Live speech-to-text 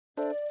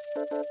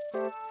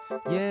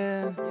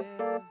Yeah,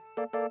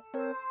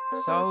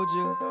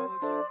 soldier.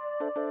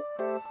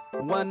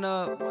 One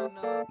up,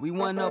 we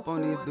one up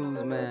on these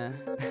dudes, man.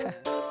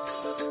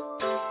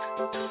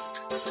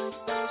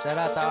 Shout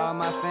out to all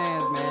my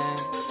fans, man.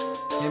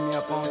 Hit me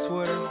up on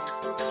Twitter,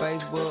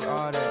 Facebook,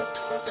 all that,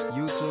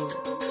 YouTube.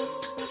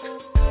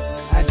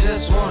 I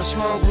just wanna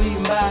smoke weed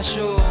and buy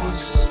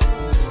shoes,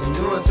 and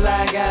do what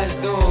fly guys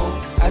do.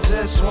 I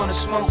just wanna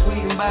smoke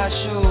weed and buy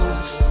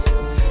shoes,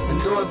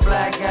 and do what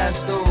fly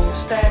guys do.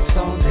 Stacks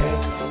on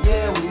deck,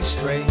 yeah, we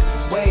straight.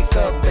 Wake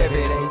up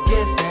every day,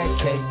 get that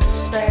cake.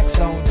 Stacks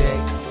on deck,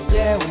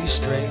 yeah, we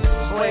straight.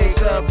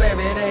 Wake up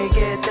every day,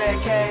 get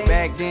that cake.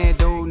 Back then,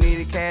 dude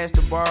needed cash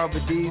to borrow,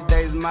 but these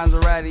days,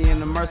 Maserati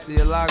and the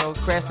Murcielago.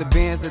 Crash the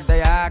Benz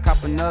today, I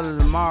cop another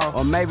tomorrow.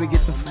 Or maybe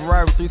get the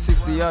Ferrari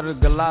 360 or the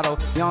Gelato.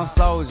 Young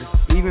soldier,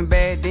 even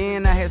back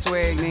then, I had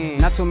swag then.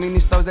 Not too many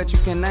stores that you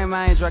can name,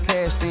 I ain't dry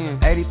cash then.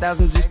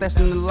 80,000 G stashed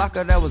in the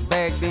locker, that was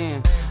back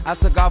then. I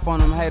took off on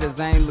them haters,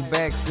 I ain't look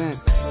back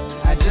since.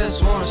 I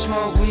just wanna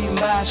smoke weed and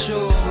buy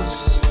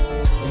shoes,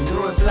 and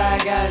do what fly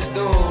guys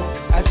do.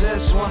 I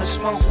just wanna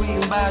smoke weed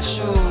and buy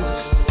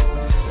shoes,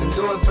 and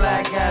do what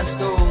fly guys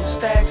do.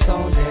 Stacks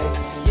on deck,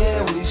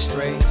 yeah, we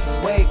straight.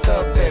 Wake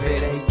up every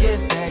day,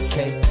 get that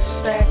cake.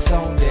 Stacks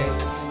on deck,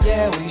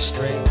 yeah, we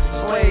straight.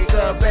 Wake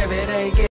up every day, get